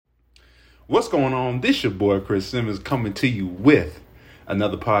What's going on? This your boy Chris Simmons coming to you with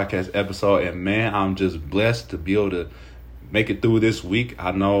another podcast episode. And man, I'm just blessed to be able to make it through this week.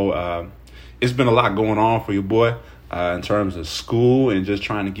 I know it's been a lot going on for your boy in terms of school and just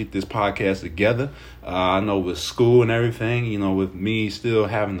trying to get this podcast together. I know with school and everything, with me still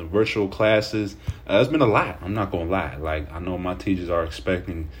having the virtual classes, it's been a lot. I'm not going to lie. Like, I know my teachers are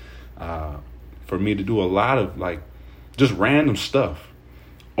expecting for me to do a lot of just random stuff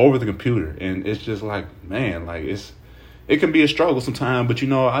over the computer, and it's just like, man, it can be a struggle sometimes, but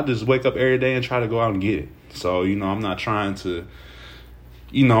I just wake up every day and try to go out and get it. So I'm not trying to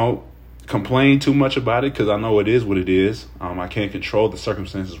complain too much about it, because I know it is what it is. I can't control the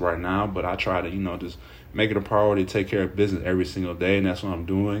circumstances right now, but I try to just make it a priority to take care of business every single day, and that's what I'm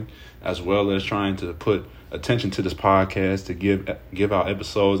doing, as well as trying to put attention to this podcast to give out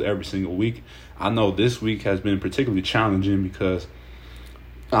episodes every single week. I know this week has been particularly challenging because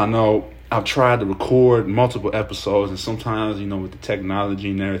I know I've tried to record multiple episodes, and sometimes, with the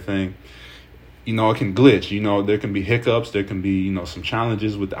technology and everything, it can glitch. There can be hiccups. There can be, some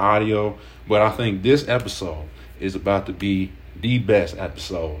challenges with the audio. But I think this episode is about to be the best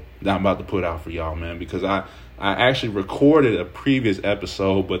episode that I'm about to put out for y'all, man, because I actually recorded a previous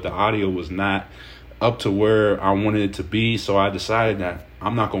episode, but the audio was not up to where I wanted it to be. So I decided that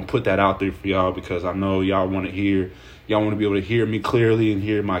I'm not going to put that out there for y'all, because I know y'all want to be able to hear me clearly and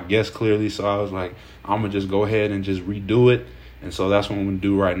hear my guests clearly. So I was like, I'm going to just go ahead and just redo it. And so that's what I'm going to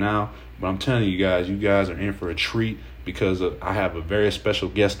do right now. But I'm telling you guys are in for a treat, because I have a very special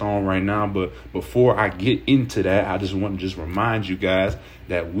guest on right now. But before I get into that, I just want to just remind you guys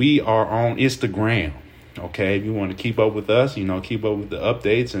that we are on Instagram. Okay, if you want to keep up with us, keep up with the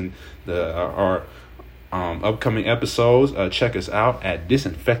updates and our upcoming episodes, check us out at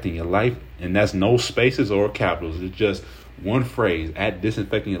Disinfecting Your Life, and that's no spaces or capitals. It's just one phrase, at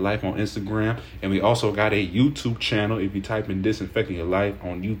Disinfecting Your Life on Instagram. And we also got a YouTube channel. If you type in Disinfecting Your Life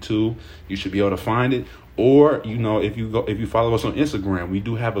on YouTube, you should be able to find it. Or, if you follow us on Instagram, we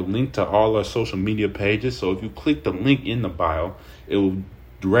do have a link to all our social media pages. So if you click the link in the bio, it will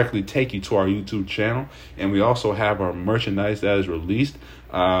directly take you to our YouTube channel. And we also have our merchandise that is released.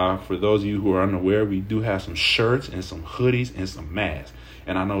 For those of you who are unaware, we do have some shirts and some hoodies and some masks.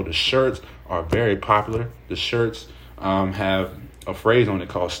 And I know the shirts are very popular. The shirts have a phrase on it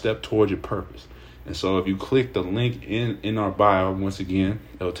called "Step Towards Your Purpose." And so if you click the link in our bio, once again,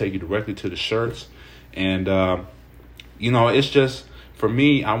 it'll take you directly to the shirts. And, it's just, for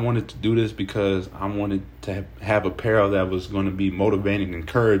me, I wanted to do this because I wanted to have apparel that was going to be motivating and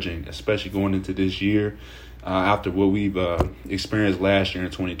encouraging, especially going into this year. After what we've experienced last year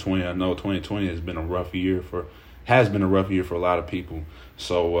in 2020, I know 2020 has been a rough year for a lot of people.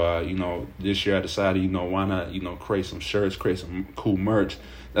 So, this year I decided, why not, create some shirts, create some cool merch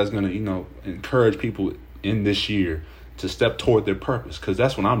that's going to, encourage people in this year to step toward their purpose, because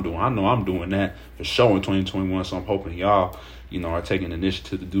that's what I'm doing. I know I'm doing that for sure in 2021. So I'm hoping y'all, are taking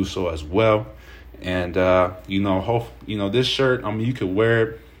initiative to do so as well. And, this shirt, you can wear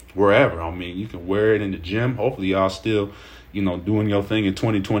it wherever. You can wear it in the gym. Hopefully y'all still, doing your thing in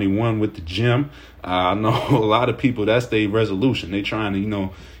 2021 with the gym. I know a lot of people, that's their resolution. They trying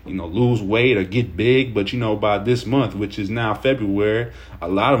to, lose weight or get big. But, by this month, which is now February, a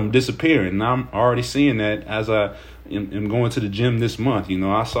lot of them disappearing. And I'm already seeing that as I am going to the gym this month.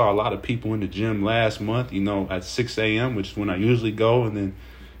 I saw a lot of people in the gym last month, at 6 a.m., which is when I usually go. And then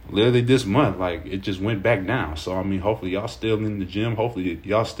literally this month, it just went back down. So, hopefully y'all still in the gym. Hopefully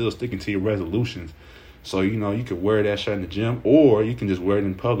y'all still sticking to your resolutions. So, you could wear that shirt in the gym, or you can just wear it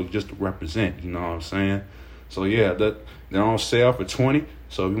in public just to represent, you know what I'm saying? So, yeah, they're on sale for $20.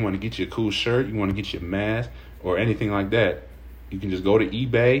 So if you want to get you a cool shirt, you want to get you a mask or anything like that, you can just go to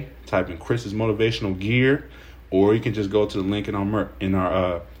eBay, type in Chris's Motivational Gear, or you can just go to the link in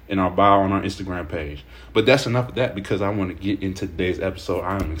our bio on our Instagram page. But that's enough of that, because I want to get into today's episode.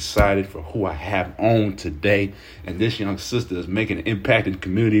 I am excited for who I have on today. And this young sister is making an impact in the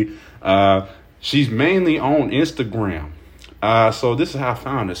community. She's mainly on Instagram. So this is how I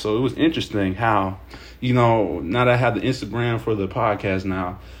found her. So it was interesting how, now that I have the Instagram for the podcast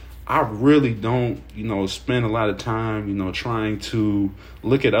now, I really don't, spend a lot of time, trying to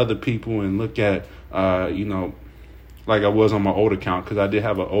look at other people and look at, like I was on my old account, because I did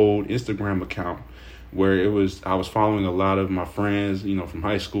have an old Instagram account where I was following a lot of my friends, from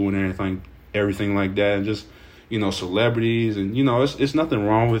high school and everything like that. And just, celebrities, and, it's nothing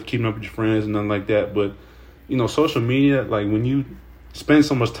wrong with keeping up with your friends and nothing like that. But, social media, when you spend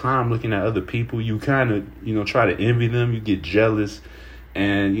so much time looking at other people, you kind of, try to envy them. You get jealous.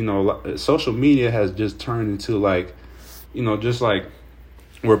 And, social media has just turned into just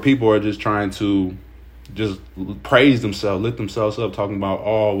where people are just trying to just praise themselves, lift themselves up, talking about,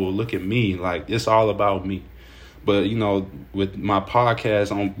 oh, well, look at me. Like, it's all about me. But, with my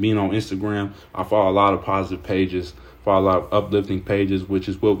podcast, on being on Instagram, I follow a lot of positive pages, follow a lot of uplifting pages, which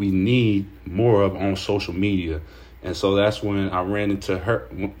is what we need more of on social media. And so that's when I ran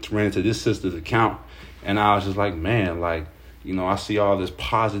into this sister's account, and I was just like, man, like, I see all this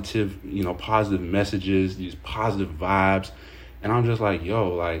positive, positive messages, these positive vibes. And I'm just like,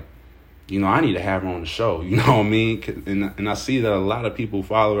 yo, like, I need to have her on the show. You know what I mean? And I see that a lot of people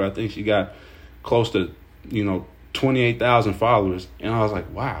follow her. I think she got close to, 28,000 followers. And I was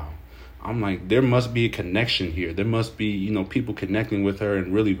like, wow. I'm like, there must be a connection here. There must be, people connecting with her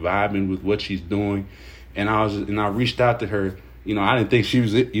and really vibing with what she's doing. And I reached out to her. I didn't think she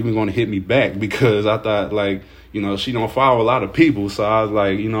was even going to hit me back, because I thought, like, she don't follow a lot of people. So I was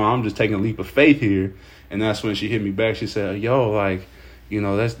like, I'm just taking a leap of faith here. And that's when she hit me back. She said, yo, like,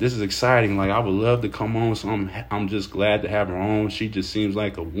 this is exciting. Like, I would love to come on. So I'm just glad to have her on. She just seems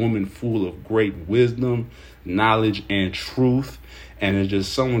like a woman full of great wisdom, knowledge, and truth. And it's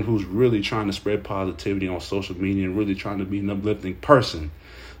just someone who's really trying to spread positivity on social media and really trying to be an uplifting person.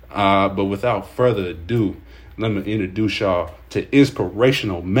 But without further ado, let me introduce y'all to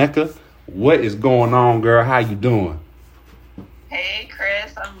Inspirational Mecca. What is going on, girl? How you doing? Hey,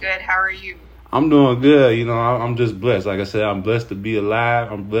 Chris. I'm good. How are you? I'm doing good. I'm just blessed. Like I said, I'm blessed to be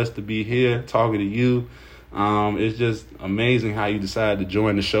alive. I'm blessed to be here talking to you. It's just amazing how you decided to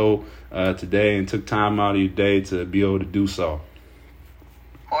join the show today and took time out of your day to be able to do so.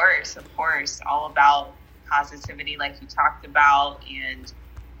 Of course. All about positivity, like you talked about, and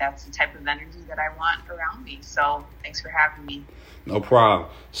that's the type of energy that I want around me. So thanks for having me. No problem.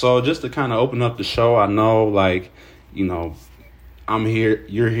 So just to kind of open up the show, I know, like, I'm here,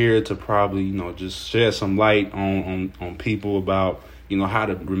 you're here to probably, just shed some light on people about, how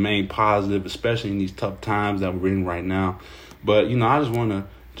to remain positive, especially in these tough times that we're in right now. But, I just want to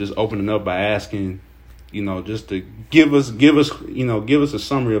just open it up by asking, just to give us a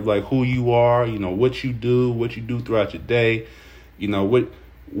summary of, like, who you are, what you do throughout your day,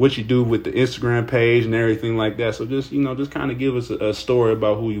 what you do with the Instagram page and everything like that. So just kind of give us a story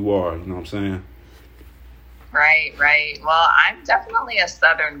about who you are. You know what I'm saying? Right. Well, I'm definitely a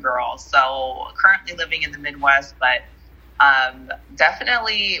Southern girl, so currently living in the Midwest, but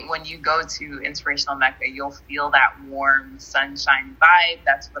definitely when you go to Inspirational Mecca, you'll feel that warm sunshine vibe.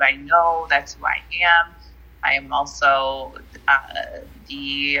 That's what I know. That's who I am. I am also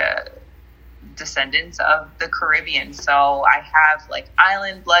the descendants of the Caribbean, so I have, like,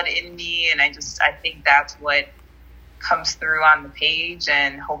 island blood in me, and I think that's what comes through on the page,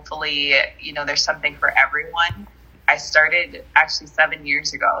 and hopefully, there's something for everyone. I started actually 7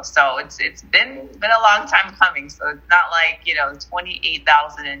 years ago, so it's been a long time coming. So it's not like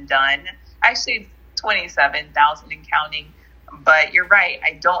 28,000 and done. Actually, it's 27,000 and counting. But you're right,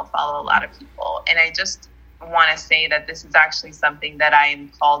 I don't follow a lot of people, and I just want to say that this is actually something that I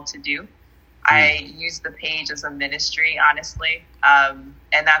am called to do. I use the page as a ministry, honestly, and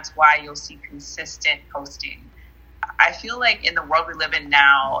that's why you'll see consistent posting. I feel like in the world we live in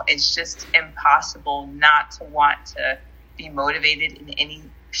now, it's just impossible not to want to be motivated in any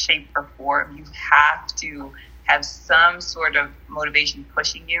shape or form. You have to have some sort of motivation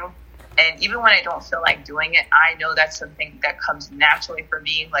pushing you. And even when I don't feel like doing it, I know that's something that comes naturally for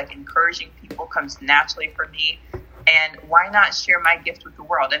me. Like, encouraging people comes naturally for me. And why not share my gift with the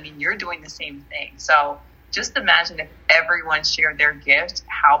world? I mean, you're doing the same thing. So just imagine if everyone shared their gift,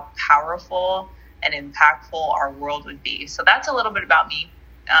 how powerful and impactful our world would be. So that's a little bit about me.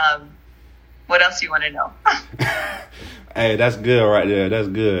 What else do you want to know? Hey, that's good right there. That's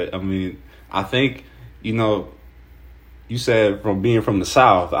good. I mean, I think, you said from being from the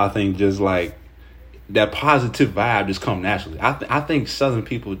South, I think just like that positive vibe just come naturally. I think Southern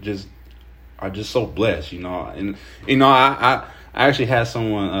people just are just so blessed, and, I actually had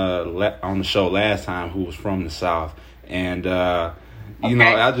someone on the show last time who was from the South, and, okay.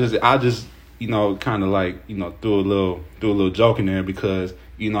 I just kind of like, threw a little joke in there because,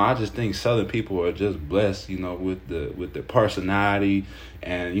 I just think Southern people are just blessed, with the personality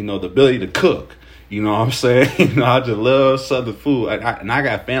and, the ability to cook. You know what I'm saying? I just love Southern food. And I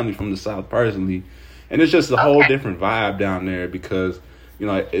got family from the South personally. And it's just a whole different vibe down there because,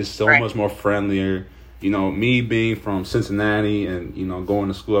 it's so much more friendlier. Me being from Cincinnati and, going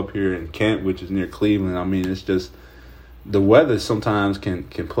to school up here in Kent, which is near Cleveland. I mean, it's just the weather sometimes can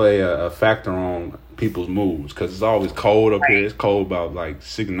play a factor on people's moods because it's always cold up here. It's cold about like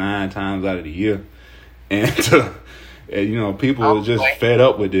 6-9 times out of the year. And people are just fed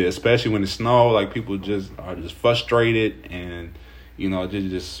up with it, especially when it snows. Like, people just are just frustrated and,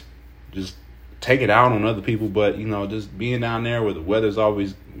 just take it out on other people. But just being down there where the weather's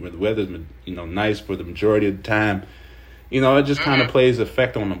nice for the majority of the time, it just kind of plays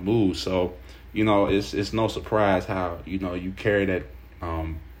effect on the mood. So it's no surprise how you carry that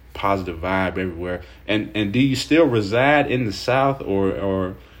positive vibe everywhere. And do you still reside in the South,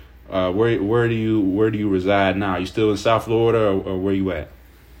 or where do you reside now? Are you still in South Florida, or where you at?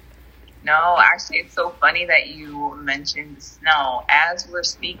 No, actually, it's so funny that you mentioned snow. As we're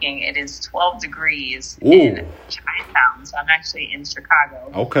speaking, it is 12 degrees in Chinatown, so I'm actually in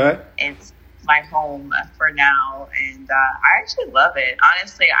Chicago. Okay. It's my home for now, and I actually love it.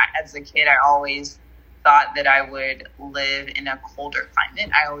 Honestly, as a kid, I always thought that I would live in a colder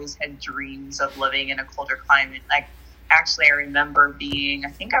climate. I always had dreams of living in a colder climate. Like, actually, I remember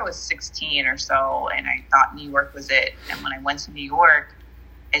I think I was 16 or so, and I thought New York was it. And when I went to New York,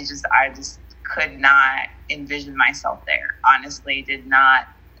 I just could not envision myself there. Honestly, it did not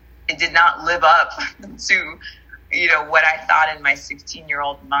live up to, what I thought in my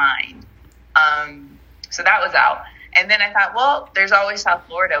 16-year-old mind. So that was out. And then I thought, well, there's always South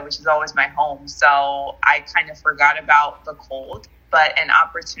Florida, which is always my home. So I kind of forgot about the cold, but an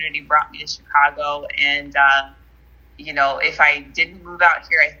opportunity brought me to Chicago. And, if I didn't move out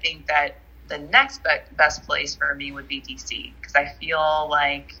here, I think that the next best place for me would be DC, because I feel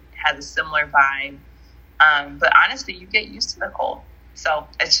like it has a similar vibe. But honestly, you get used to the cold. So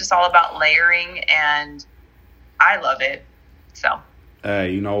it's just all about layering, and I love it. So.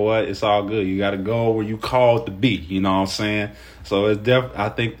 Hey, you know what? It's all good. You got to go where you called to be. You know what I'm saying? So I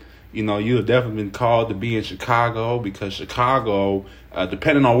think, you have definitely been called to be in Chicago, because Chicago,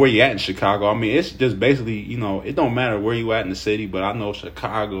 depending on where you're at in Chicago, I mean, it's just basically, it don't matter where you at in the city, but I know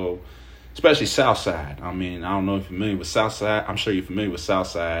Chicago, especially South Side. I mean, I don't know if you're familiar with South Side. I'm sure you're familiar with South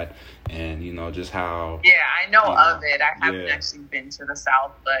Side, and, just how... Yeah, I know of it. I haven't actually been to the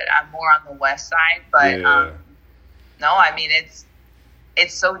South, but I'm more on the West Side. But, no, I mean,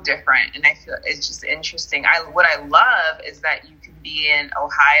 it's so different, and I feel it's just interesting. What I love is that you can be in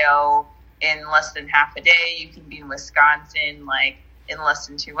Ohio in less than half a day. You can be in Wisconsin like in less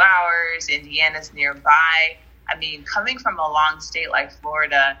than 2 hours. Indiana's nearby. I mean, coming from a long state like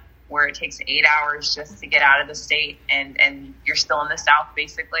Florida, where it takes 8 hours just to get out of the state, and you're still in the South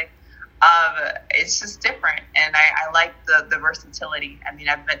basically. It's just different, and I like the versatility. I mean,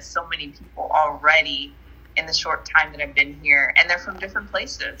 I've met so many people already in the short time that I've been here, and they're from different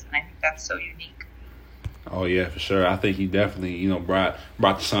places, and I think that's so unique. Oh yeah, for sure. I think he definitely, brought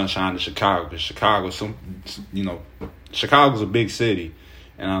the sunshine to Chicago, because Chicago's a big city,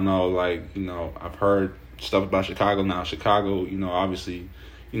 and I know, I've heard stuff about Chicago now. Chicago, obviously,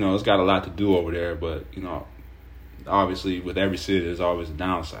 it's got a lot to do over there, but obviously with every city there's always a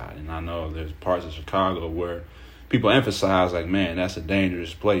downside, and I know there's parts of Chicago where people emphasize, like, man, that's a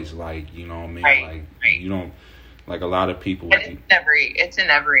dangerous place. Like, you know what I mean? Right. You don't, like, a lot of people. But it's in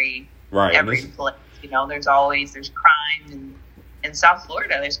every place. There's crime in South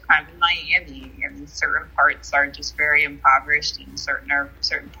Florida. There's crime in Miami. I mean, certain parts are just very impoverished, and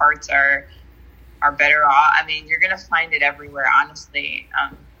certain parts are better off. I mean, you're gonna find it everywhere. Honestly,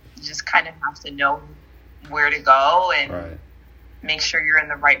 you just kind of have to know where to go and make sure you're in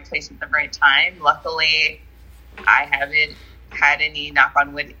the right place at the right time. Luckily, I haven't had any, knock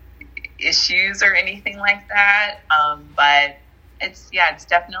on wood, issues or anything like that. But it's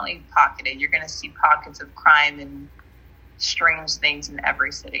definitely pocketed. You're going to see pockets of crime and strange things in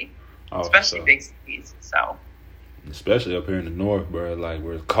every city, especially big cities. So, especially up here in the north, bro, like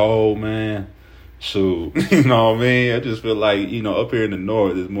where it's cold, man. Shoot, you know what I mean? I just feel like, up here in the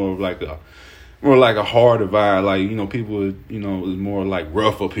north, it's more like a harder vibe. Like, people, is more like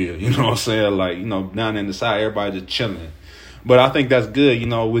rough up here. You know what I'm saying? Like, down in the side, everybody just chilling. But I think that's good,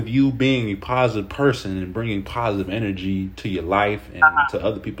 with you being a positive person and bringing positive energy to your life and to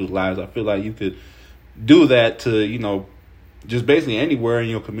other people's lives. I feel like you could do that to, just basically anywhere in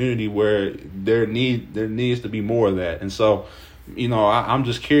your community where there needs to be more of that. And so, I'm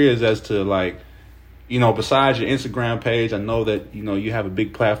just curious as to, like, besides your Instagram page, I know that, you have a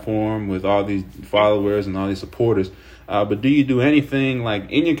big platform with all these followers and all these supporters. But do you do anything like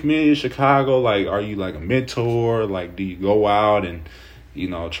in your community in Chicago? Like, are you like a mentor? Like, do you go out and,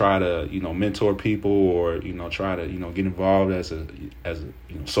 try to, mentor people, or, try to, get involved as a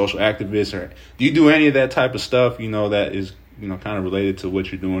social activist? Or do you do any of that type of stuff, that is, kind of related to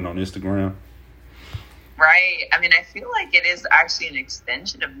what you're doing on Instagram? Right. I mean, I feel like it is actually an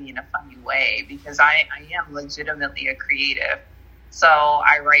extension of me in a funny way, because I am legitimately a creative. So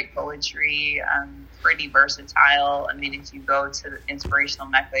I write poetry. I'm pretty versatile. I mean, if you go to the Inspirational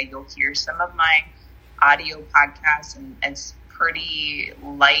Mecca, you'll hear some of my audio podcasts, and it's pretty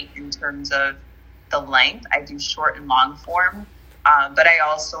light in terms of the length. I do short and long form, but I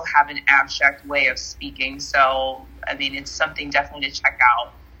also have an abstract way of speaking. So, I mean, it's something definitely to check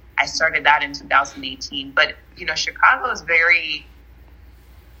out. I started that in 2018, but, Chicago is very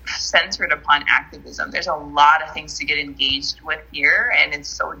centered upon activism. There's a lot of things to get engaged with here, and it's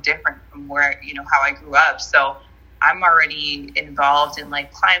so different from where, how I grew up. So I'm already involved in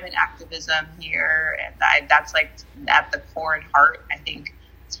like climate activism here, and that's like at the core and heart, I think,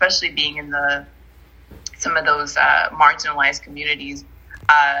 especially being in some of those marginalized communities,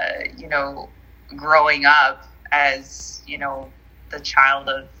 growing up as, the child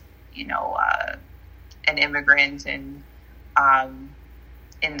of, an immigrant and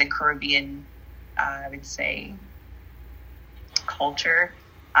in the Caribbean, I would say, culture,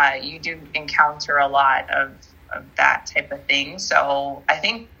 you do encounter a lot of that type of thing. So I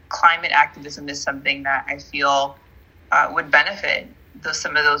think climate activism is something that I feel would benefit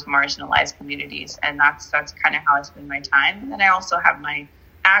some of those marginalized communities. And that's kind of how I spend my time. And then I also have my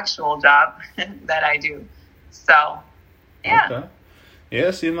actual job that I do. So, yeah. Okay. Yeah,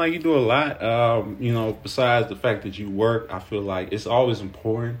 it seems like you do a lot. Besides the fact that you work, I feel like it's always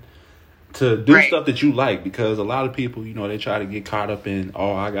important to do stuff that you like, because a lot of people, they try to get caught up in,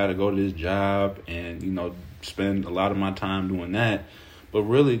 I got to go to this job and, spend a lot of my time doing that. But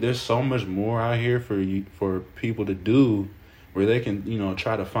really, there's so much more out here for people to do, where they can,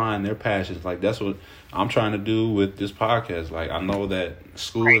 try to find their passions. Like, that's what I'm trying to do with this podcast. Like, I know that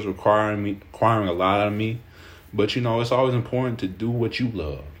school is requiring a lot out of me. But, it's always important to do what you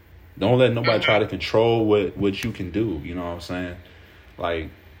love. Don't let nobody try to control what you can do. You know what I'm saying? Like,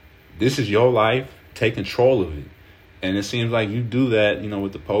 this is your life. Take control of it. And it seems like you do that,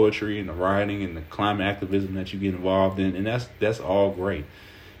 with the poetry and the writing and the climate activism that you get involved in. And that's all great.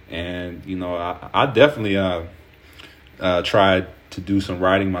 And, I definitely tried to do some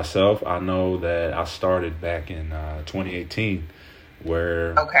writing myself. I know that I started back in 2018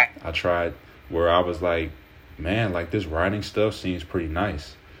 where I was like, man, like this writing stuff seems pretty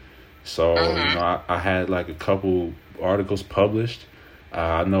nice. So, I had like a couple articles published.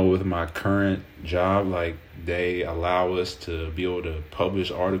 I know with my current job, like they allow us to be able to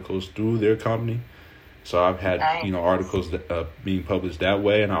publish articles through their company. So I've had, articles that, being published that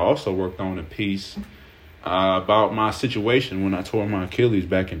way. And I also worked on a piece about my situation when I tore my Achilles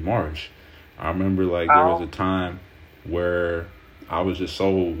back in March. I remember there was a time where I was just so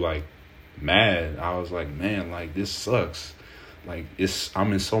like mad. I was like, man, like this sucks. Like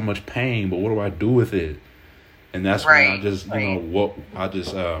I'm in so much pain, but what do I do with it? And that's when I just,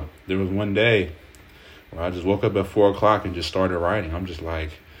 there was one day where I just woke up at 4:00 and just started writing. I'm just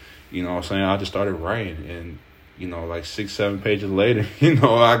like, I just started writing, and, like 6-7 pages later,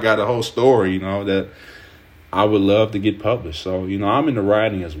 I got a whole story, that I would love to get published. So, I'm into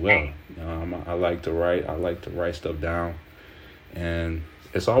writing as well. I like to write. I like to write stuff down, and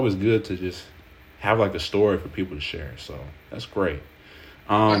it's always good to just have like a story for people to share. So that's great.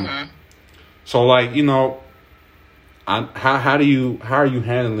 So like, how are you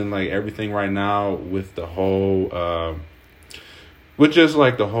handling like everything right now with the whole, with just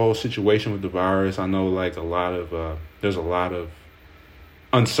like the whole situation with the virus? I know like there's a lot of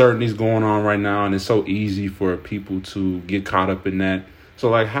uncertainties going on right now, and it's so easy for people to get caught up in that. So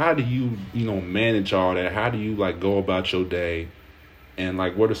like, how do you, manage all that? How do you like go about your day? And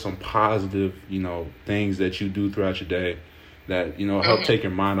like, what are some positive, things that you do throughout your day that, help take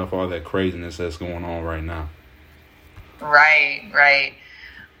your mind off all that craziness that's going on right now? Right.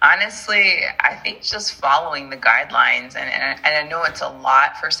 Honestly, I think just following the guidelines, and I know it's a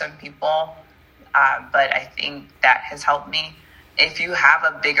lot for some people, but I think that has helped me. If you have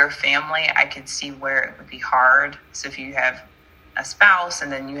a bigger family, I could see where it would be hard. So if you have a spouse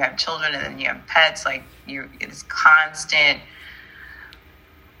and then you have children and then you have pets, like it's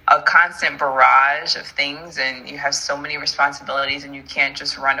a constant barrage of things, and you have so many responsibilities and you can't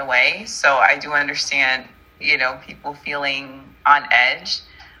just run away. So I do understand, people feeling on edge.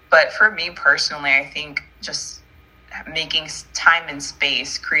 But for me personally, I think just making time and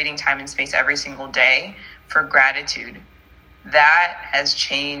space, creating time and space every single day for gratitude, that has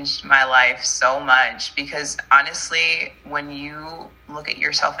changed my life so much. Because honestly, when you look at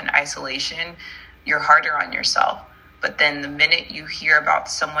yourself in isolation, you're harder on yourself. But then the minute you hear about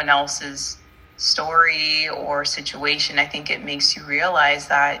someone else's story or situation, I think it makes you realize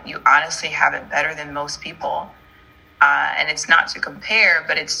that you honestly have it better than most people. And it's not to compare,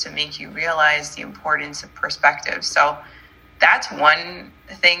 but it's to make you realize the importance of perspective. So that's one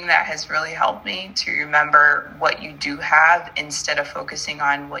thing that has really helped me to remember what you do have instead of focusing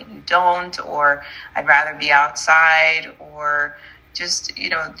on what you don't, or I'd rather be outside, or just,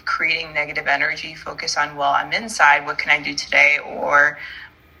 creating negative energy. Focus on, well, I'm inside. What can I do today? Or,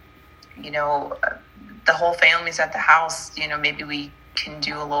 the whole family's at the house. Maybe we can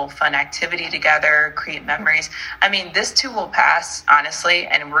do a little fun activity together, create memories. I mean, this too will pass, honestly,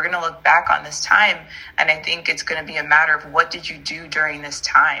 and we're going to look back on this time, and I think it's going to be a matter of what did you do during this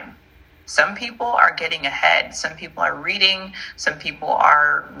time. Some people are getting ahead. Some people are reading. Some people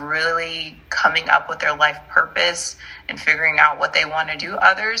are really coming up with their life purpose and figuring out what they want to do.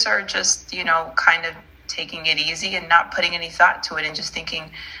 Others are just, kind of taking it easy and not putting any thought to it, and just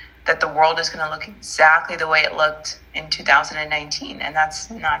thinking that the world is going to look exactly the way it looked in 2019, and that's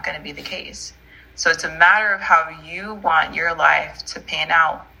not going to be the case. So it's a matter of how you want your life to pan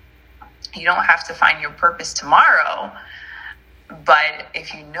out. You don't have to find your purpose tomorrow, but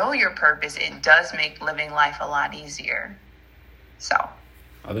if you know your purpose, it does make living life a lot easier. So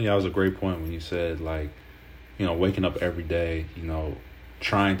I think that was a great point when you said, waking up every day,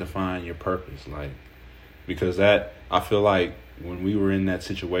 trying to find your purpose, because that, I feel like when we were in that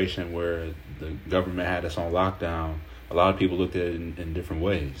situation where the government had us on lockdown, a lot of people looked at it in different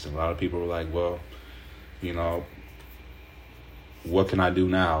ways. A lot of people were like, well, what can I do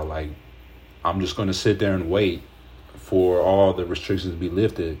now? I'm just going to sit there and wait for all the restrictions to be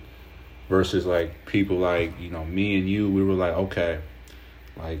lifted, versus people me and you, we were like, okay,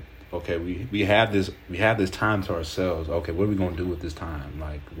 we have this time to ourselves. Okay, what are we going to do with this time?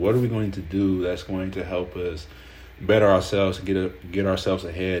 What are we going to do that's going to help us better ourselves and get ourselves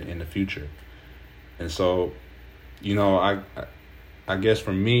ahead in the future? And so, I guess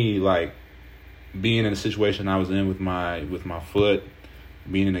for me, being in the situation I was in with my foot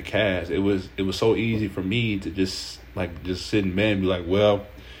being in a cast, it was so easy for me to just sit in bed and be like, well,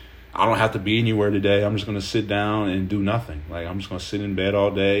 I don't have to be anywhere today. I'm just going to sit down and do nothing. I'm just going to sit in bed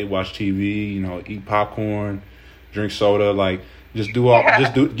all day, watch TV, eat popcorn, drink soda,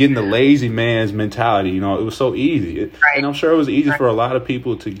 getting the lazy man's mentality. It was so easy. Right. And I'm sure it was easy for a lot of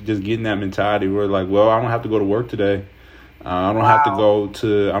people to just get in that mentality where well, I don't have to go to work today. I don't have to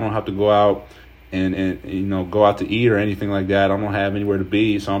go out and go out to eat or anything like that. I don't have anywhere to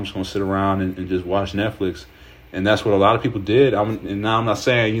be, so I'm just going to sit around and just watch Netflix. And that's what a lot of people did. And now I'm not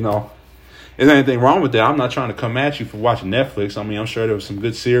saying, there's anything wrong with that. I'm not trying to come at you for watching Netflix. I mean, I'm sure there was some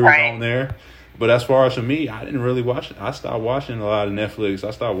good series on there. But as far as for me, I didn't really watch it. I stopped watching a lot of Netflix.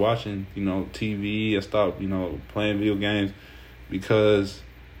 I stopped watching, TV. I stopped, playing video games, because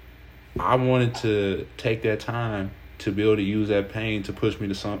I wanted to take that time to be able to use that pain to push me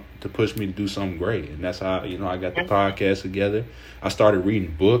to do something great. And that's how, I got the podcast together. I started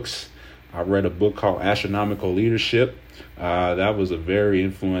reading books. I read a book called Astronomical Leadership. That was a very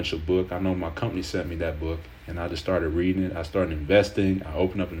influential book. I know my company sent me that book, and I just started reading it. I started investing. I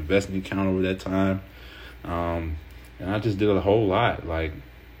opened up an investing account over that time. And I just did a whole lot. I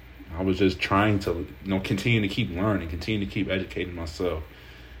was just trying to, continue to keep learning, continue to keep educating myself.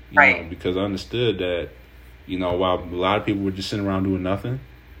 Because I understood that, while a lot of people were just sitting around doing nothing,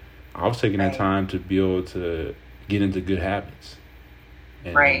 I was taking that time to be able to get into good habits.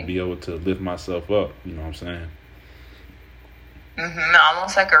 And be able to lift myself up, you know what I'm saying?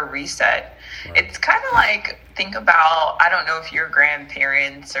 Almost like a reset. Right. It's kind of think about, I don't know if your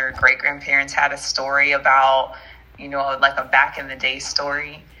grandparents or great-grandparents had a story about, a back in the day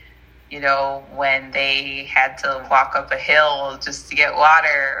story, when they had to walk up a hill just to get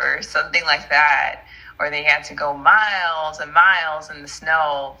water or something like that, or they had to go miles and miles in the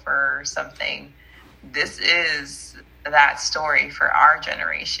snow for something. This is that story for our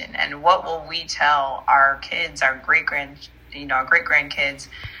generation. And what will we tell our kids, our great-grandkids, and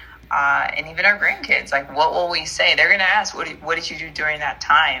even our grandkids? What will we say? They're going to ask, what did you do during that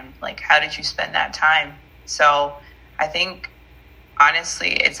time? How did you spend that time? So I think,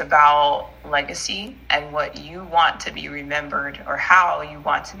 honestly, it's about legacy and what you want to be remembered, or how you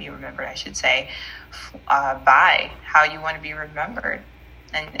want to be remembered, I should say, by how you want to be remembered.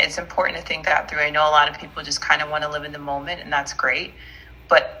 And it's important to think that through. I know a lot of people just kind of want to live in the moment, and that's great.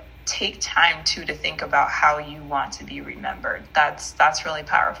 But take time, too, to think about how you want to be remembered. That's really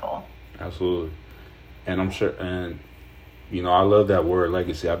powerful. Absolutely. And I'm sure, and, I love that word,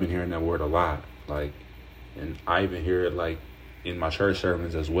 legacy. I've been hearing that word a lot. And I even hear it, in my church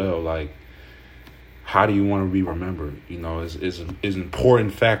sermons as well. How do you want to be remembered? Is an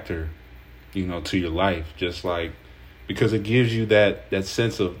important factor, to your life. Just because it gives you that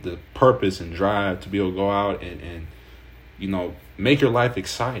sense of the purpose and drive to be able to go out and make your life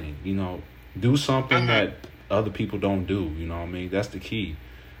exciting. Do something that other people don't do. You know what I mean? That's the key.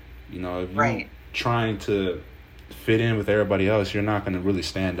 You know, if you're trying to fit in with everybody else, you're not going to really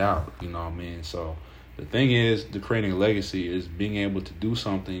stand out. You know what I mean? So the thing is, the creating a legacy is being able to do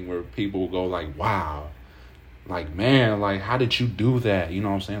something where people will go like, wow, like, man, like, how did you do that? You know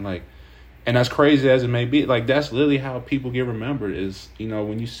what I'm saying? Like, and as crazy as it may be, like, that's literally how people get remembered is, you know,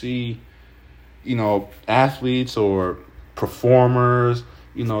 when you see, you know, athletes or performers,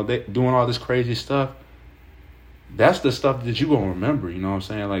 you know, they doing all this crazy stuff. That's the stuff that you're going to remember, you know what I'm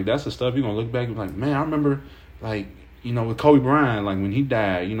saying? Like, that's the stuff you're going to look back and be like, man, I remember, like, you know, with Kobe Bryant, like, when he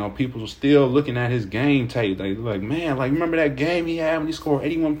died, you know, people were still looking at his game tape. Like, man, like, remember that game he had when he scored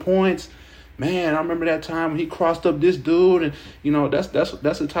 81 points? Man, I remember that time when he crossed up this dude. And, you know, that's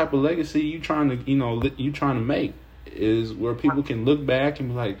the type of legacy you trying to make, is where people can look back and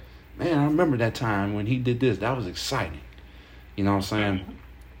be like, man, I remember that time when he did this. That was exciting. You know what I'm saying?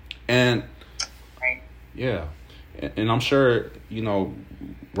 And, yeah. And I'm sure, you know,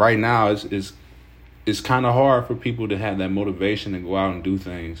 right now it's kind of hard for people to have that motivation to go out and do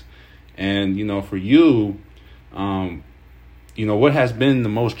things. And, you know, for you, you know, what has been the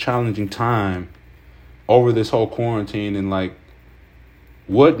most challenging time over this whole quarantine, and like,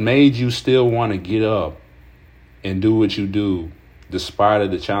 what made you still want to get up and do what you do despite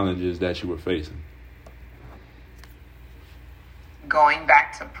of the challenges that you were facing? Going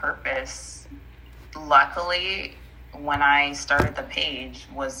back to purpose, luckily, when I started the page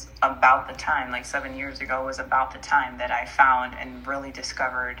was about the time, like 7 years ago, was about the time that I found and really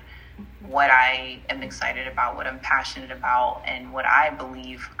discovered what I am excited about, what I'm passionate about, and what I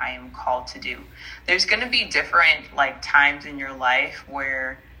believe I am called to do. There's going to be different like times in your life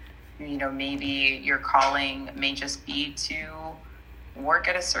where, you know, maybe your calling may just be to work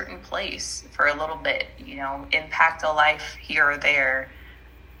at a certain place for a little bit, you know, impact a life here or there.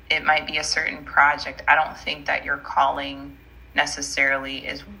 It might be a certain project. I don't think that your calling necessarily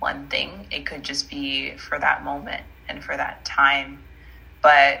is one thing. It could just be for that moment and for that time.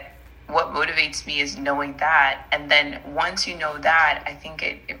 But what motivates me is knowing that. And then once you know that, I think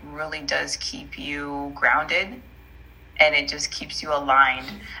it really does keep you grounded, and it just keeps you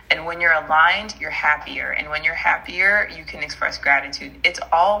aligned. And when you're aligned, you're happier. And when you're happier, you can express gratitude. It's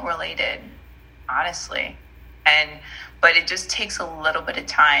all related, honestly. But it just takes a little bit of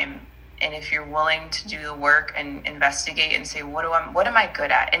time. And if you're willing to do the work and investigate and say, what am I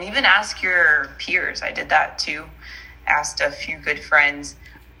good at? And even ask your peers. I did that too. Asked a few good friends,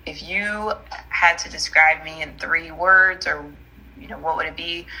 if you had to describe me in 3 words, or, you know, what would it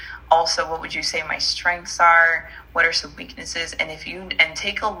be? Also, what would you say my strengths are? What are some weaknesses? And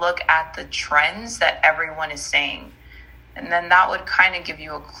take a look at the trends that everyone is saying. And then that would kind of give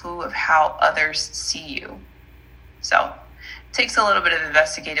you a clue of how others see you. So it takes a little bit of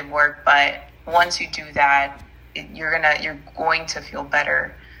investigative work, but once you do that, you're going to feel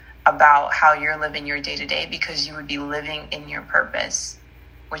better about how you're living your day-to-day, because you would be living in your purpose,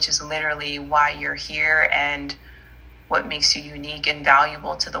 which is literally why you're here and what makes you unique and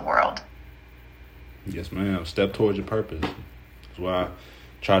valuable to the world. Yes, ma'am. Step towards your purpose. That's why I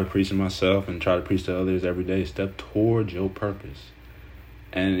try to preach to myself and try to preach to others every day. Step towards your purpose.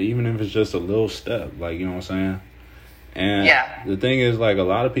 And even if it's just a little step, like, you know what I'm saying? And the thing is, like, a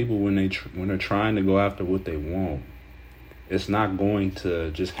lot of people, when they're trying to go after what they want, it's not going to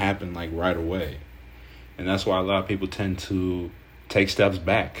just happen like right away. And that's why a lot of people tend to take steps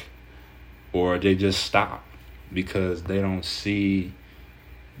back, or they just stop because they don't see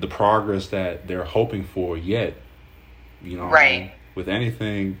the progress that they're hoping for yet. You know, right? With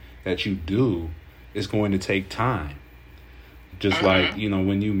anything that you do, it's going to take time. Just like, you know,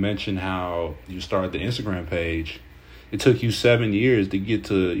 when you mentioned how you started the Instagram page, it took you 7 years to get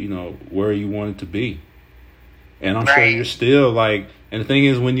to, you know, where you wanted to be. And I'm sure you're still like, and the thing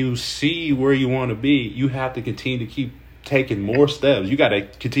is, when you see where you want to be, you have to continue to keep taking more steps. You got to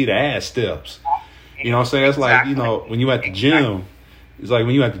continue to add steps. You know what I'm saying? It's like, you know, when you at the gym, it's like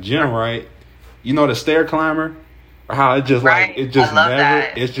when you at the gym, right? You know, the stair climber, or how it just like, it just never,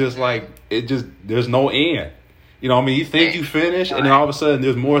 that. It's just like, it just, there's no end. You know what I mean? You think you finish, and then all of a sudden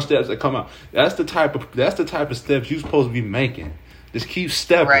there's more steps that come out. That's the type of steps you're supposed to be making. Just keep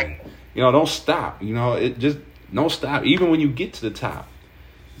stepping. Right. You know, don't stop. You know, it just don't stop. Even when you get to the top.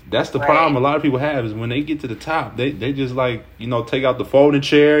 That's the problem a lot of people have, is when they get to the top, they just like, you know, take out the folding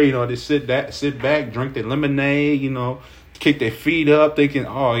chair, you know, they sit back, drink their lemonade, you know, kick their feet up, thinking,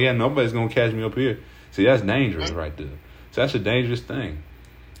 oh yeah, nobody's gonna catch me up here. See, that's dangerous right there. So that's a dangerous thing.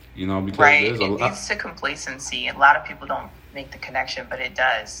 You know, because there's a lot. It leads to complacency. A lot of people don't make the connection, but it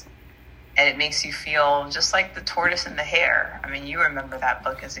does. And it makes you feel just like the tortoise and the hare. I mean, you remember that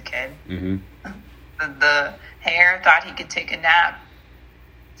book as a kid. Mm-hmm. The hare thought he could take a nap.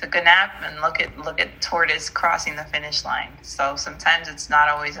 Took a nap and look at tortoise crossing the finish line. So sometimes it's not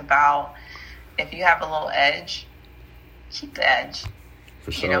always about, if you have a little edge, keep the edge.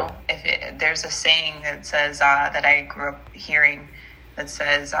 For sure. You know, there's a saying that says that I grew up hearing that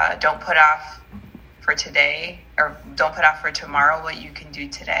says, don't put off for today, or don't put off for tomorrow what you can do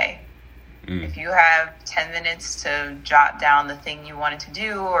today. If you have 10 minutes to jot down the thing you wanted to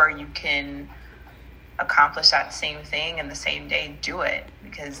do, or you can accomplish that same thing in the same day, do it,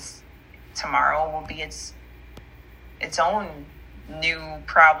 because tomorrow will be its own new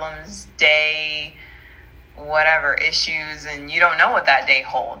problems, day, whatever issues, and you don't know what that day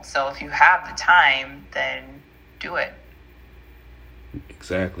holds. So if you have the time, then do it.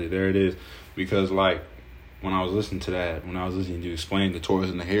 Exactly, there it is. Because like when I was listening to you explain the tortoise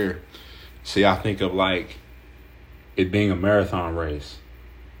and the hare, see, I think of like it being a marathon race.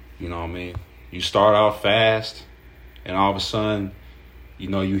 You know what I mean? You start out fast, and all of a sudden, you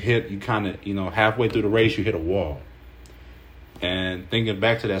kind of, halfway through the race, you hit a wall. And thinking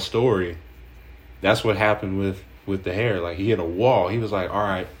back to that story, that's what happened with the hare. Like, he hit a wall. He was like, all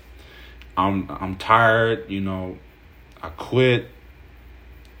right, I'm tired, I quit.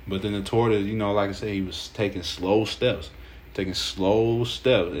 But then the tortoise, like I said, he was taking slow steps. And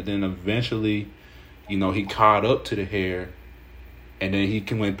then eventually, he caught up to the hare. And then he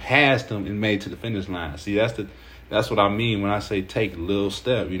went past him and made it to the finish line. See, that's what I mean when I say take a little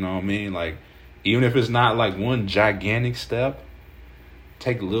step. You know what I mean? Like, even if it's not like one gigantic step,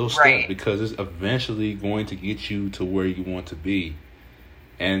 take a little step, right, because it's eventually going to get you to where you want to be.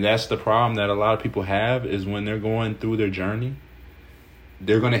 And that's the problem that a lot of people have, is when they're going through their journey,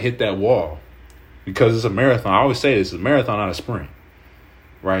 they're going to hit that wall, because it's a marathon. I always say this, it's a marathon, not a sprint.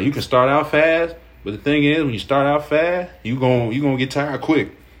 Right? You can start out fast, but the thing is, when you start out fast, you're gonna get tired quick.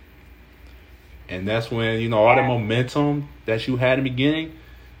 And that's when, all the momentum that you had in the beginning,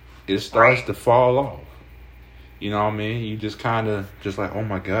 it starts to fall off. You know what I mean? You just kind of just like, oh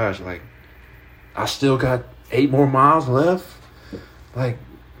my gosh, like, I still got 8 more miles left. Like,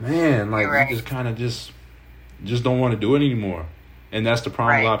 man, like, you just kind of just don't want to do it anymore. And that's the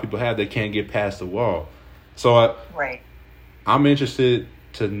problem a lot of people have. They can't get past the wall. So I'm interested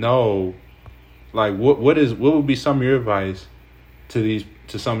to know, like, what would be some of your advice to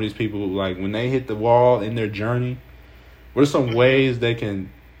some of these people, like, when they hit the wall in their journey? What are some ways they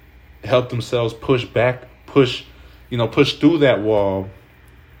can help themselves push through that wall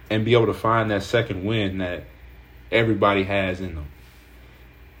and be able to find that second win that everybody has in them?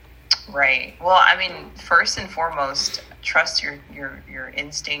 Right. Well, I mean, first and foremost, trust your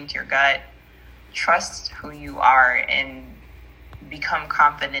instinct, your gut. Trust who you are and become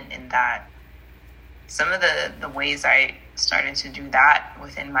confident in that. Some of the ways I started to do that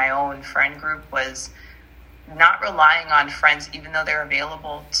within my own friend group was not relying on friends, even though they're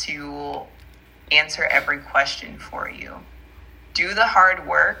available, to answer every question for you. Do the hard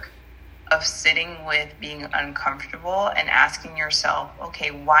work of sitting with being uncomfortable and asking yourself,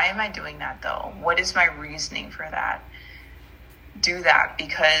 okay, why am I doing that though? What is my reasoning for that? Do that,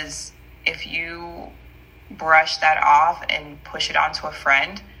 because if you brush that off and push it onto a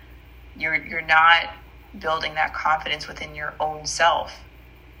friend, you're not building that confidence within your own self,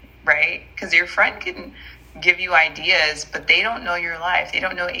 right? Because your friend can give you ideas, but they don't know your life. They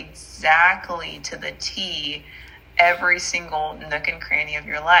don't know exactly to the T every single nook and cranny of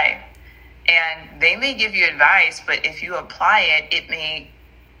your life. And they may give you advice, but if you apply it, it may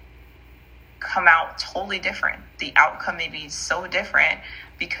come out totally different. The outcome may be so different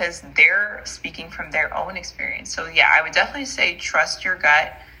because they're speaking from their own experience. So yeah, I would definitely say trust your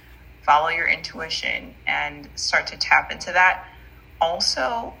gut, follow your intuition, and start to tap into that.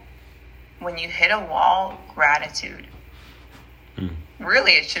 Also, when you hit a wall, gratitude.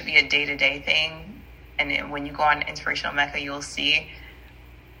 Really, it should be a day-to-day thing. And when you go on Inspirational Mecca, you'll see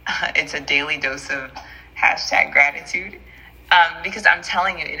it's a daily dose of #gratitude. Because I'm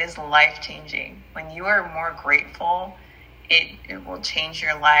telling you, it is life-changing. When you are more grateful, it will change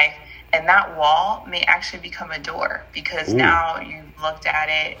your life. And that wall may actually become a door, because now you've looked at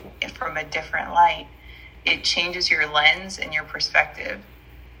it from a different light. It changes your lens and your perspective.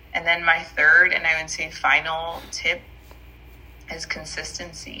 And then my third, and I would say final tip, is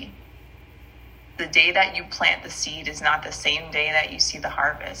consistency. The day that you plant the seed is not the same day that you see the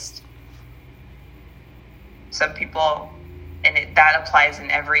harvest. Some people, and that applies in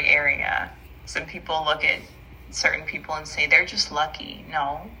every area. Some people look at certain people and say they're just lucky.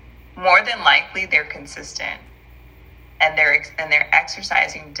 No, more than likely they're consistent, and they're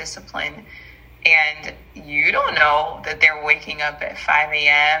exercising discipline. And you don't know that they're waking up at 5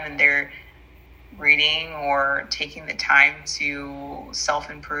 a.m. and they're reading or taking the time to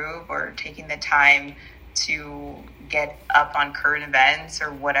self-improve or taking the time to get up on current events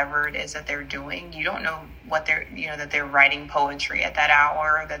or whatever it is that they're doing. You don't know what they're, that they're writing poetry at that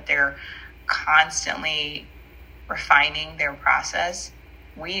hour, that they're constantly refining their process.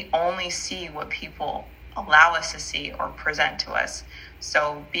 We only see what people allow us to see or present to us.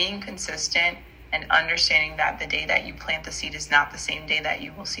 So being consistent and understanding that the day that you plant the seed is not the same day that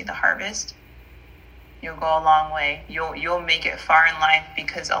you will see the harvest, you'll go a long way. You'll make it far in life,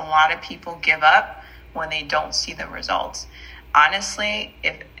 because a lot of people give up when they don't see the results. Honestly,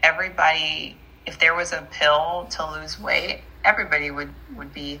 if there was a pill to lose weight, everybody would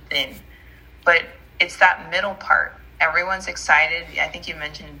be thin. But it's that middle part. Everyone's excited. I think you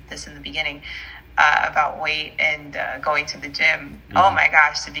mentioned this in the beginning about weight and going to the gym. Mm-hmm. Oh my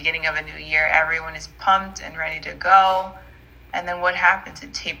gosh, the beginning of a new year, everyone is pumped and ready to go. And then what happens?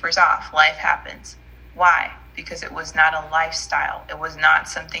 It tapers off. Life happens. Why? Because it was not a lifestyle. It was not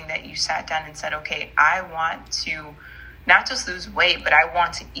something that you sat down and said, okay, I want to not just lose weight, but I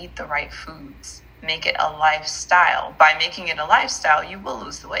want to eat the right foods. Make it a lifestyle. By making it a lifestyle, you will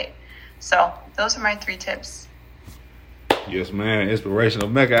lose the weight. So those are my 3 tips. Yes, man. Inspirational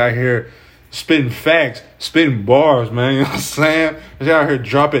Mecca out here spitting facts, spitting bars, man. You know what I'm saying? She's out here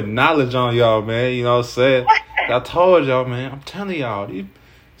dropping knowledge on y'all, man. You know what I'm saying? I told y'all, man. I'm telling y'all. You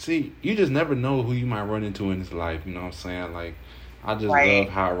just never know who you might run into in this life. You know what I'm saying? Like, I just love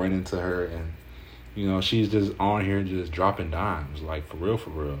how I ran into her. And, she's just on here just dropping dimes. Like, for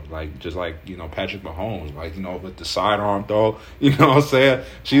real. Like, just like, Patrick Mahomes. Like, with the sidearm throw. You know what I'm saying?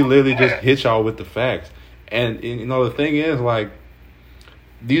 She literally just hits y'all with the facts. And the thing is, like,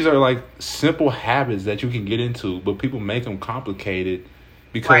 these are, like, simple habits that you can get into, but people make them complicated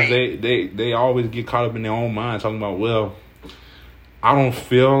because they always get caught up in their own mind talking about, well, I don't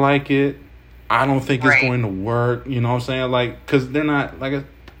feel like it. I don't think it's going to work. You know what I'm saying? Like, because they're not, like,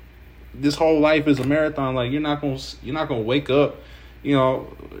 this whole life is a marathon. Like, you're not going to wake up, going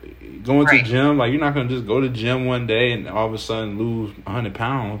to the gym. Like, you're not going to just go to the gym one day and all of a sudden lose 100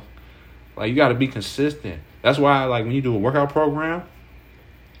 pounds. Like, you got to be consistent. That's why, like, when you do a workout program,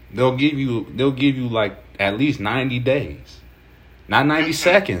 they'll give you like at least 90 days, not 90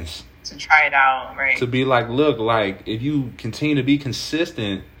 seconds. To try it out, right? To be like, look, like, if you continue to be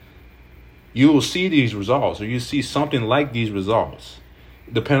consistent, you will see these results, or you see something like these results,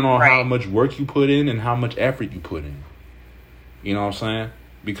 depending on how much work you put in and how much effort you put in. You know what I'm saying?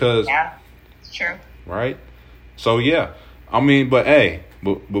 Because it's true. Right? So yeah, I mean, but hey.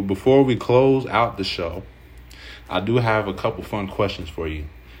 But before we close out the show, I do have a couple fun questions for you.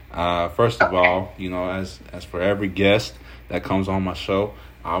 First of all, as for every guest that comes on my show,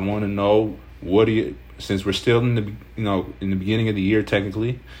 I want to know, since we're still in the beginning of the year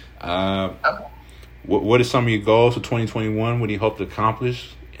technically, what are some of your goals for 2021? What do you hope to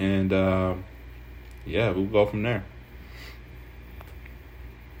accomplish? And we'll go from there.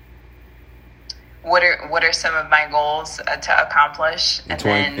 What are some of my goals to accomplish? And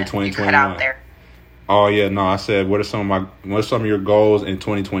then in 2021. You cut out there. Oh yeah, no, I said what are some of your goals in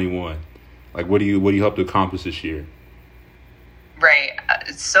 2021? Like, what do you hope to accomplish this year? Right.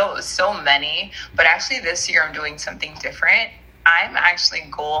 So many, but actually this year I'm doing something different. I'm actually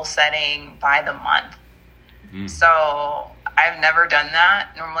goal setting by the month. So I've never done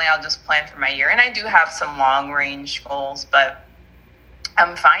that. Normally I'll just plan for my year, and I do have some long range goals, but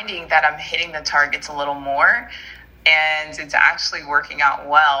I'm finding that I'm hitting the targets a little more, and it's actually working out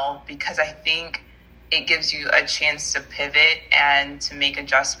well, because I think it gives you a chance to pivot and to make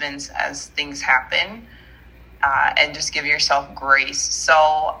adjustments as things happen, and just give yourself grace. So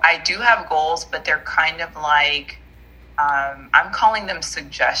I do have goals, but they're kind of like, I'm calling them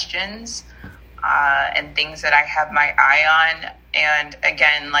suggestions, and things that I have my eye on. And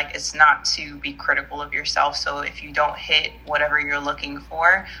again, like, it's not to be critical of yourself. So if you don't hit whatever you're looking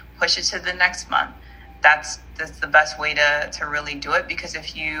for, push it to the next month. That's the best way to really do it, because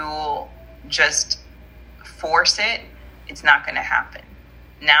if you just force it, it's not going to happen.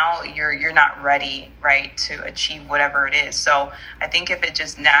 Now you're not ready, right, to achieve whatever it is. So I think if it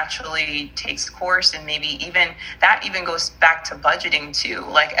just naturally takes course, and maybe even goes back to budgeting too.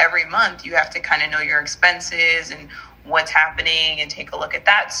 Like, every month you have to kind of know your expenses and what's happening and take a look at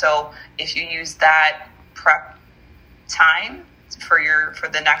that. So if you use that prep time for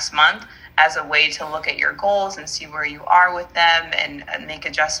the next month as a way to look at your goals and see where you are with them and make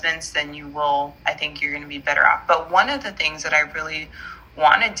adjustments, then I think you're going to be better off. But one of the things that I really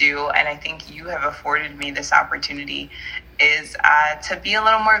want to do, and I think you have afforded me this opportunity, is to be a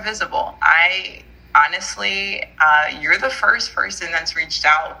little more visible. I Honestly, you're the first person that's reached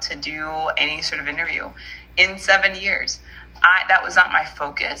out to do any sort of interview in 7 years. That was not my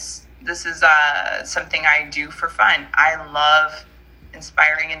focus. This is something I do for fun. I love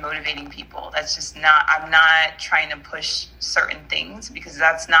inspiring and motivating people. That's just not, I'm not trying to push certain things because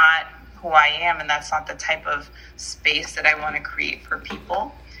that's not who I am, and that's not the type of space that I want to create for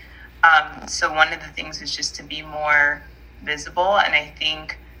people. So one of the things is just to be more visible, and I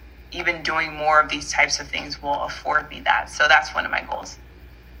think even doing more of these types of things will afford me that. So that's one of my goals.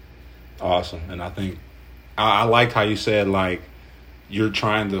 Awesome. And I think I liked how you said, like, you're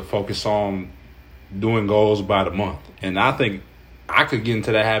trying to focus on doing goals by the month. And I think I could get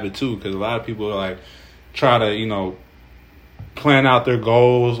into that habit too, because a lot of people are like try to, you know, plan out their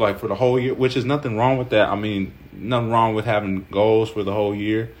goals like for the whole year, which is nothing wrong with that. I mean, nothing wrong with having goals for the whole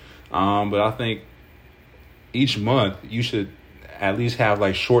year. But I think each month you should at least have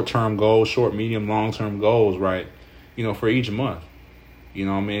like short-term goals, short, medium, long-term goals, right? You know, for each month. You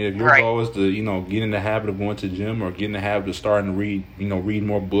know what I mean? If your goal is to, you know, get in the habit of going to the gym or get in the habit of starting to read, you know, read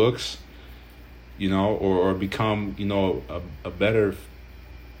more books, you know, or become, you know, a better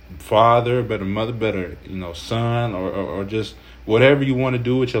father, better mother, better, you know, son, or just whatever you want to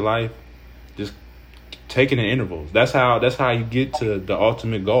do with your life, just taking the intervals. That's how you get to the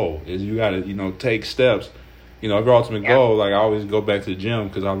ultimate goal, is you got to, you know, take steps. You know, if your ultimate goal, like I always go back to the gym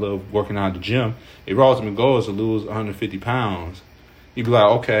because I love working out at the gym. If your ultimate goal is to lose 150 pounds, you'd be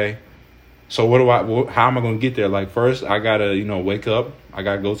like, okay, so how am I going to get there? Like, first, I got to, you know, wake up. I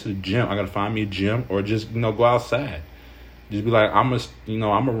got to go to the gym. I got to find me a gym, or just, you know, go outside. Just be like, I'm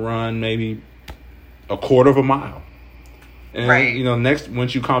going to run maybe a quarter of a mile. And, you know,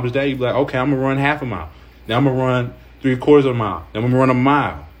 once you accomplish that, you'd be like, okay, I'm going to run half a mile. Then I'm going to run 3/4 of a mile. Then I'm going to run a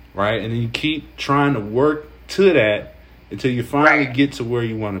mile, right? And then you keep trying to work to that until you finally get to where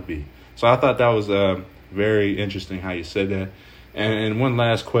you want to be. So I thought that was very interesting how you said that. And one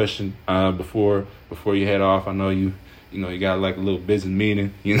last question before you head off. I know you got like a little business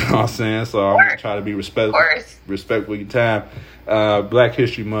meeting, you know what I'm saying? So I'm going to try to be respectful of your time. Black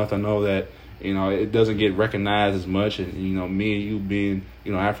History Month, I know that, you know, it doesn't get recognized as much. And, you know, me and you being,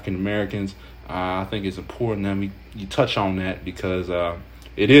 you know, African Americans, I think it's important that you touch on that because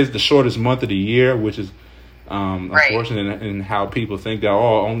it is the shortest month of the year, which is unfortunate in how people think that,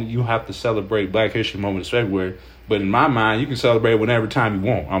 only you have to celebrate Black History Month in February. But in my mind, you can celebrate whenever time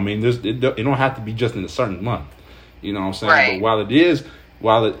you want. I mean, it don't have to be just in a certain month. You know what I'm saying? Right. But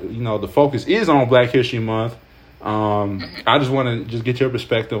while you know, the focus is on Black History Month, I just want to get your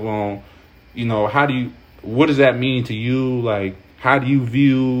perspective on, you know, what does that mean to you? Like, how do you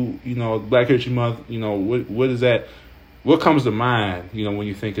view, you know, Black History Month? You know, what is that? What comes to mind, you know, when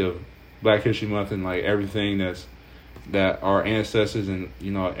you think of Black History Month and like everything that our ancestors and,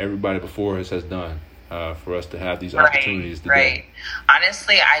 you know, everybody before us has done for us to have these opportunities today? Right.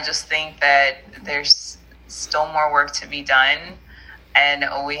 Honestly, I just think that there's still more work to be done, and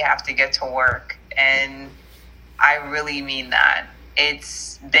we have to get to work. And I really mean that.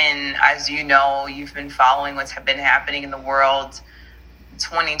 It's been, as you know, you've been following what's been happening in the world.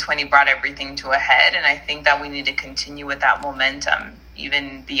 2020 brought everything to a head, and I think that we need to continue with that momentum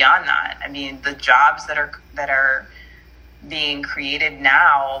even beyond that. I mean, the jobs that are being created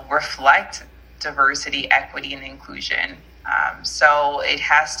now reflect diversity, equity, and inclusion. So it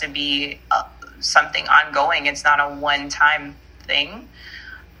has to be something ongoing. It's not a one-time thing.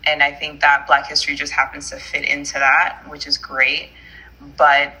 And I think that Black history just happens to fit into that, which is great.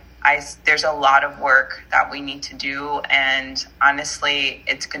 But there's a lot of work that we need to do. And honestly,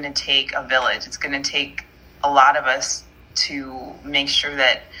 it's going to take a village. It's going to take a lot of us to make sure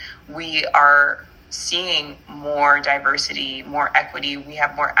that we are seeing more diversity, more equity. We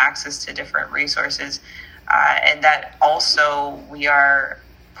have more access to different resources. And that also we are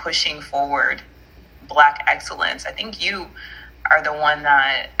pushing forward Black excellence. I think you are the one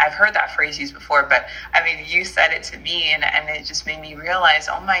that, I've heard that phrase used before, but I mean, you said it to me and it just made me realize,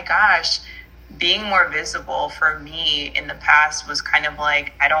 oh my gosh, being more visible for me in the past was kind of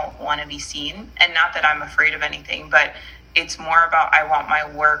like, I don't want to be seen. And not that I'm afraid of anything, but it's more about, I want my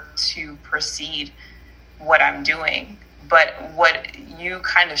work to precede what I'm doing. But what you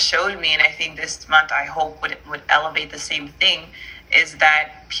kind of showed me, and I think this month I hope would elevate the same thing, is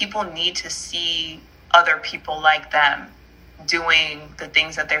that people need to see other people like them doing the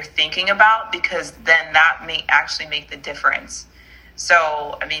things that they're thinking about, because then that may actually make the difference.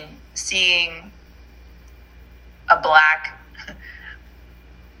 So, I mean, seeing a Black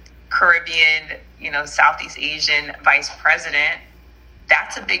Caribbean, you know, Southeast Asian vice president,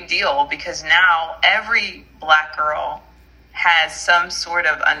 that's a big deal, because now every Black girl has some sort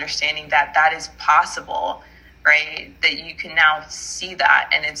of understanding that that is possible, right? That you can now see that,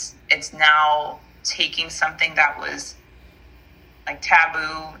 and it's now taking something that was like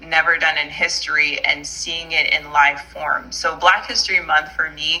taboo, never done in history, and seeing it in live form. So Black History Month for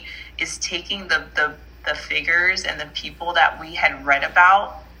me is taking the figures and the people that we had read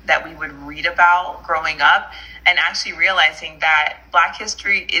about, that we would read about growing up, and actually realizing that Black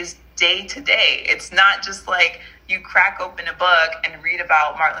history is day to day. It's not just like you crack open a book and read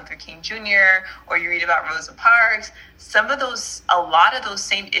about Martin Luther King Jr. or you read about Rosa Parks. A lot of those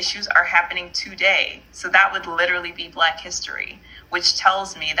same issues are happening today. So that would literally be Black history, which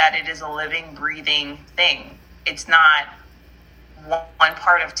tells me that it is a living, breathing thing. It's not one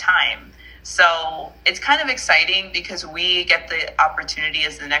part of time. So it's kind of exciting because we get the opportunity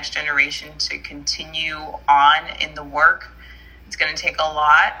as the next generation to continue on in the work. It's going to take a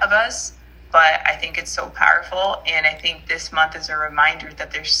lot of us, but I think it's so powerful. And I think this month is a reminder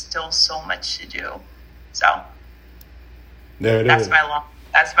that there's still so much to do. So that's my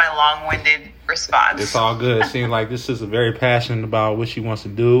long-winded response. It's all good. It seems like this is very passionate about what she wants to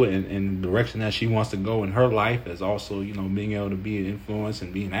do and the direction that she wants to go in her life, as also, being able to be an influence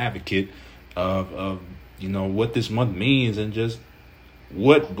and be an advocate of what this month means and just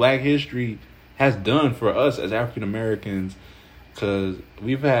what Black history has done for us as African Americans, because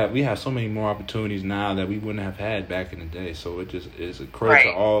we have so many more opportunities now that we wouldn't have had back in the day. So it just is a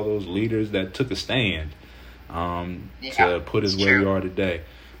credit to all those leaders that took a stand to put us where we are today.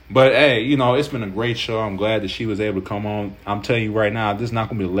 But hey, it's been a great show. I'm glad that she was able to come on. I'm telling you right now, this is not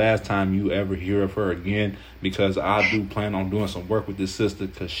going to be the last time you ever hear of her again, because I do plan on doing some work with this sister,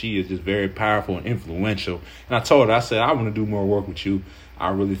 because she is just very powerful and influential. And I told her, I said, I want to do more work with you.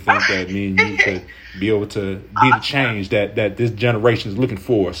 I really think that me and you could be able to be the change that this generation is looking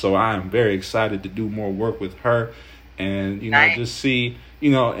for. So I am very excited to do more work with her and, just see,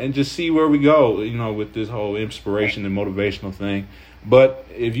 and just see where we go, with this whole inspiration and motivational thing. But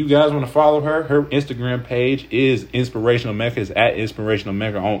if you guys want to follow her Instagram page is Inspirational Mecca. It's at Inspirational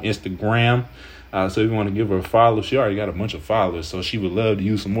Mecca on Instagram. So if you want to give her a follow, she already got a bunch of followers. So she would love to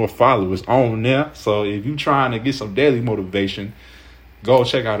use some more followers on there. So if you're trying to get some daily motivation, go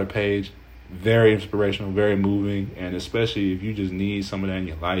check out her page. Very inspirational, very moving. And especially if you just need some of that in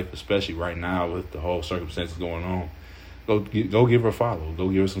your life, especially right now with the whole circumstances going on, go give her a follow. Go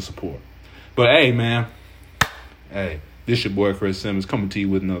give her some support. But hey, man. Hey. This your boy Chris Simmons coming to you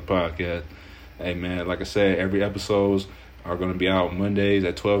with another podcast. Hey man, like I said, every episodes are going to be out Mondays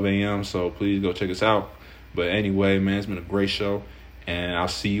at 12 a.m. So please go check us out. But anyway, man, it's been a great show. And I'll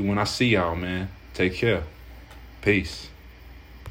see you when I see y'all, man. Take care. Peace.